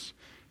weeks,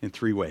 in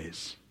 3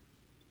 ways.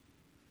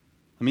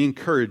 Let me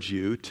encourage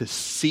you to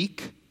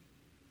seek,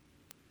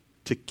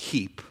 to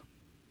keep,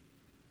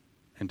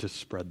 and to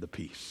spread the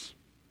peace.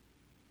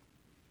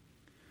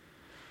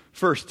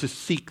 First, to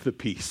seek the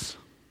peace,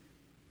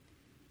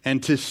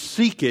 and to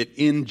seek it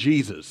in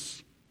Jesus.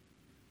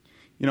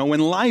 You know,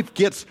 when life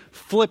gets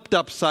flipped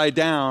upside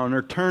down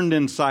or turned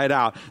inside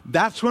out,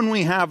 that's when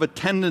we have a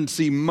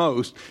tendency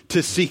most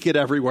to seek it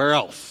everywhere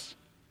else.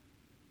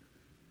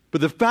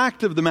 But the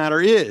fact of the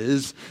matter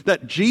is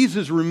that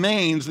Jesus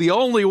remains the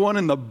only one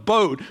in the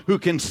boat who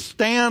can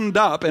stand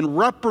up and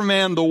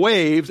reprimand the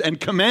waves and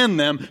command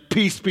them,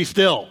 "Peace, be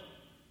still."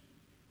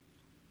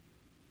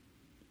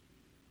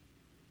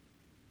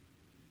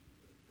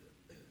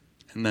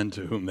 And then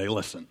to whom they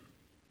listen.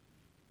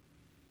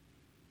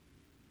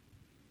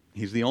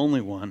 He's the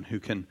only one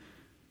who can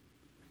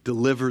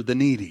deliver the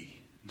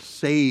needy,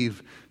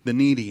 save the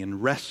needy,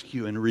 and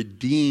rescue and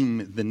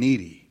redeem the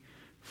needy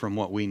from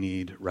what we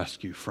need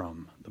rescue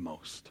from the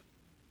most.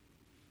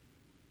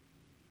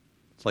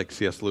 It's like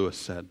C.S. Lewis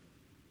said,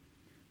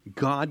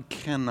 God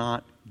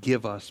cannot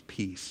give us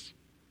peace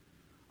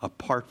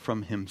apart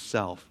from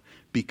himself,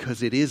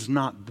 because it is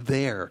not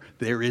there.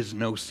 There is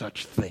no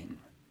such thing.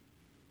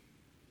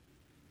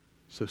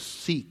 So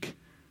seek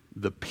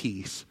the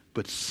peace,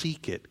 but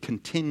seek it.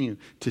 Continue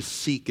to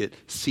seek it.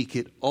 Seek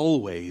it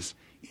always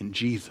in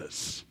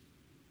Jesus.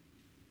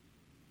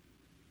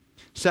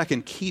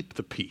 Second, keep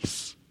the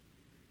peace.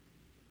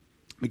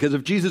 Because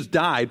if Jesus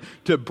died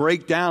to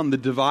break down the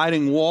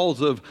dividing walls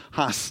of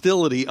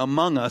hostility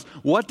among us,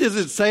 what does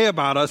it say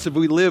about us if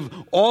we live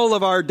all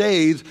of our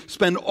days,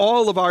 spend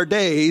all of our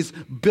days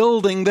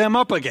building them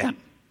up again?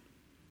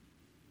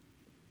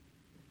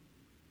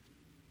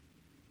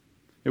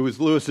 It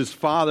was Lewis's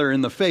father in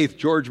the faith,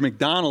 George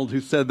MacDonald,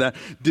 who said that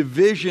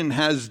division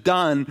has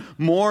done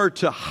more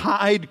to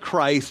hide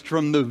Christ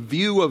from the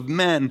view of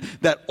men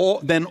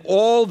than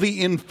all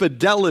the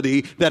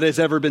infidelity that has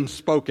ever been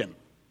spoken.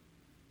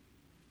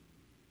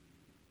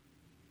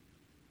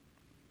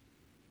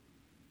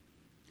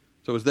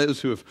 So as those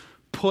who have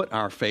put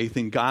our faith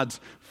in God's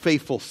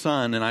faithful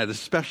Son, and I'd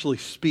especially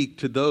speak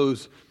to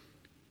those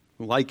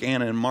who, like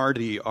Anna and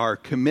Marty, are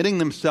committing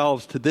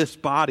themselves to this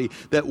body,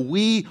 that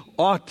we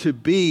ought to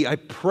be, I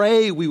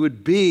pray we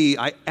would be,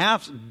 I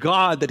ask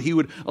God that he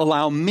would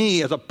allow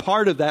me as a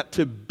part of that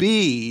to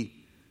be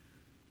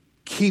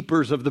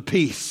keepers of the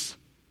peace.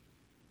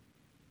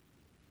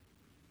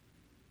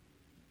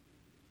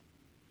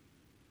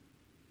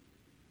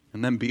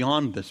 And then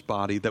beyond this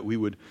body, that we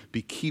would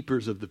be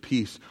keepers of the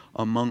peace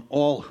among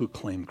all who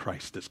claim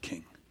Christ as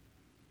King.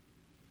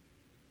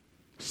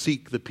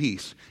 Seek the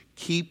peace.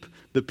 Keep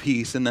the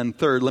peace. And then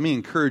third, let me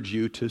encourage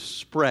you to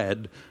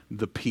spread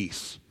the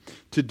peace.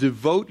 To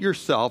devote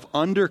yourself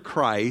under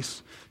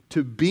Christ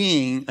to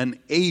being an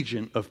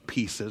agent of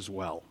peace as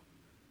well.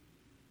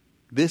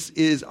 This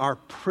is our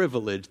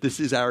privilege.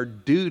 This is our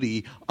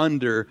duty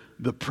under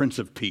the Prince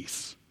of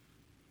Peace.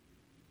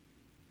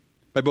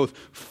 By both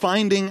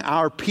finding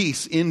our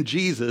peace in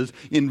Jesus,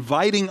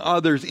 inviting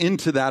others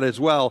into that as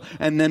well,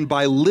 and then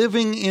by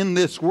living in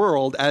this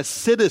world as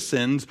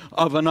citizens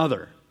of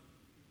another.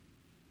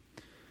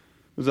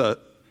 There's a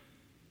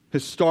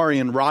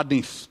historian,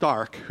 Rodney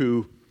Stark,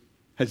 who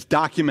has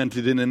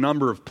documented in a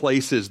number of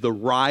places the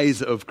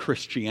rise of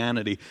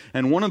Christianity.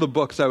 And one of the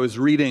books I was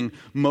reading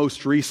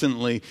most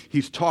recently,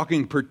 he's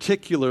talking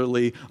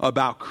particularly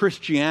about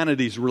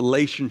Christianity's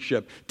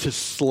relationship to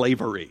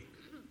slavery.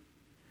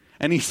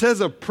 And he says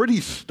a pretty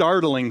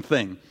startling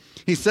thing.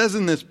 He says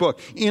in this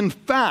book, in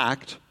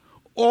fact,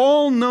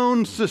 all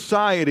known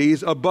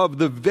societies above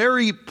the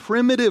very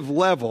primitive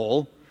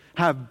level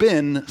have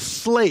been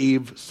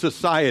slave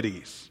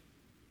societies.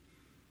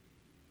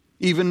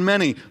 Even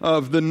many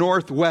of the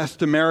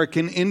Northwest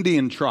American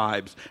Indian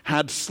tribes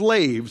had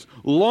slaves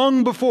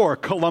long before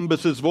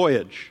Columbus's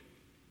voyage.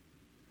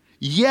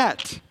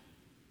 Yet,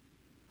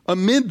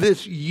 amid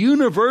this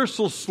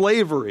universal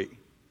slavery,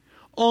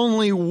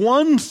 only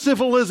one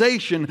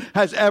civilization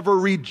has ever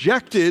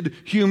rejected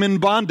human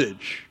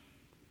bondage: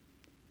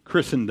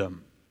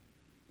 Christendom.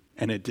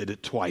 And it did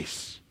it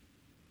twice,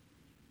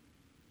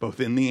 both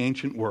in the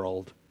ancient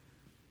world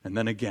and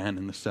then again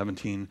in the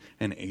 17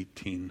 and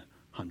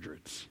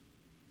 1800s.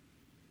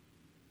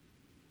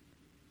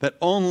 That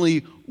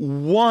only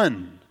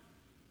one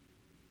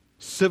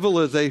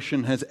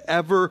civilization has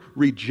ever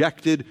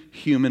rejected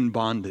human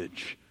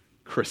bondage: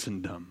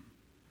 Christendom.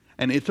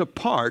 And it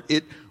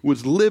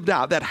was lived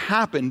out. That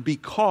happened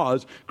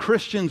because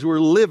Christians were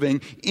living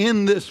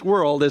in this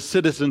world as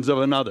citizens of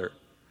another.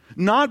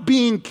 Not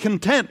being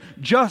content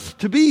just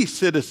to be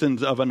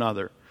citizens of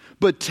another,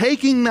 but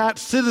taking that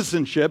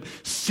citizenship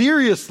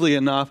seriously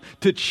enough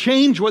to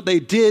change what they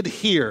did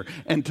here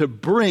and to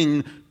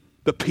bring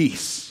the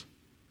peace.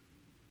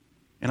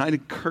 And I'd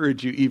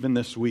encourage you even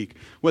this week,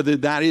 whether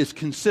that is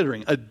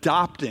considering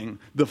adopting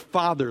the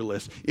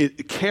fatherless,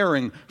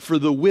 caring for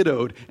the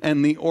widowed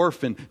and the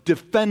orphan,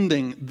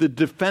 defending the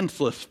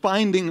defenseless,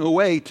 finding a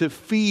way to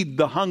feed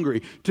the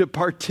hungry, to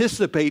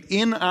participate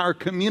in our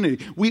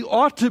community. We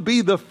ought to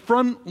be the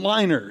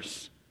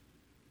frontliners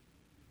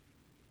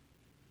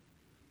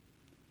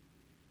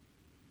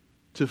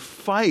to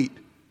fight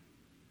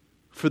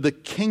for the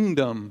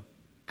kingdom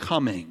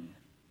coming.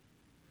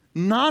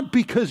 Not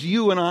because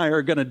you and I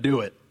are going to do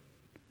it,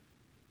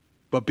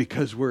 but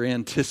because we're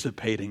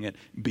anticipating it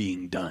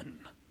being done.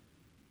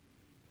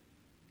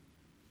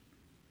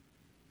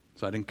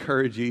 So I'd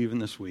encourage you even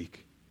this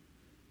week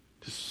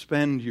to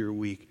spend your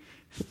week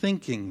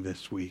thinking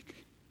this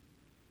week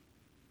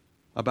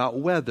about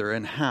whether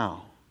and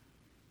how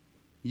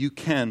you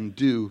can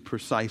do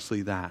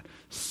precisely that.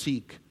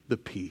 Seek the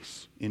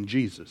peace in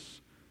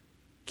Jesus.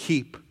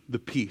 Keep the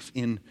peace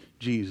in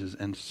Jesus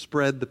and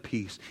spread the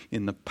peace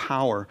in the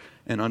power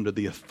and under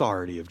the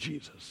authority of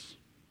Jesus.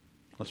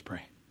 Let's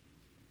pray.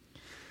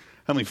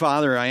 Heavenly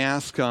Father, I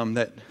ask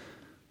that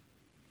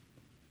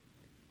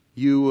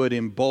you would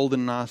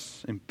embolden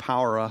us,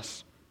 empower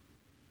us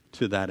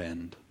to that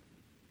end.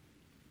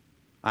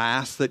 I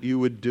ask that you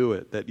would do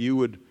it, that you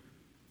would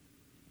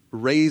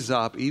raise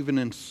up, even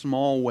in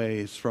small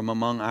ways, from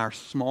among our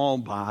small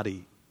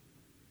body,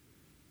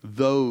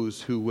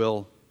 those who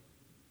will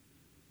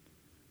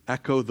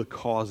echo the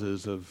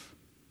causes of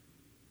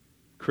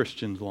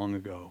Christians long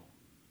ago.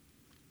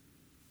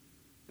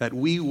 That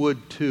we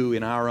would too,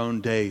 in our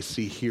own day,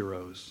 see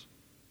heroes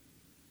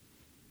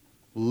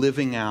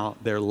living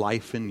out their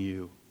life in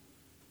you,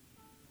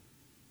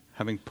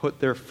 having put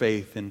their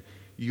faith in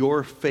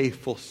your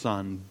faithful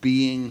Son,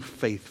 being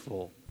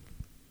faithful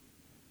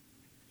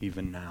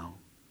even now.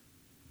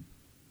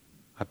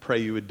 I pray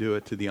you would do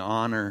it to the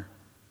honor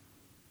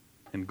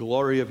and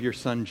glory of your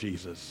Son,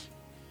 Jesus,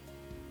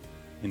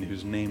 in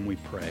whose name we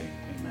pray.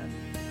 Amen.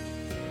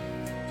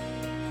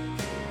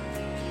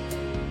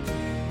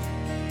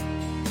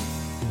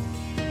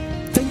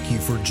 Thank you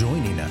for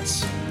joining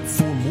us.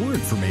 For more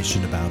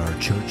information about our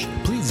church,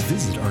 please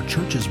visit our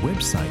church's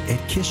website at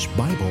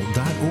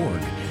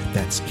kishbible.org.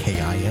 That's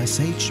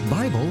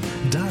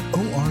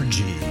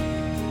KISHbible.org.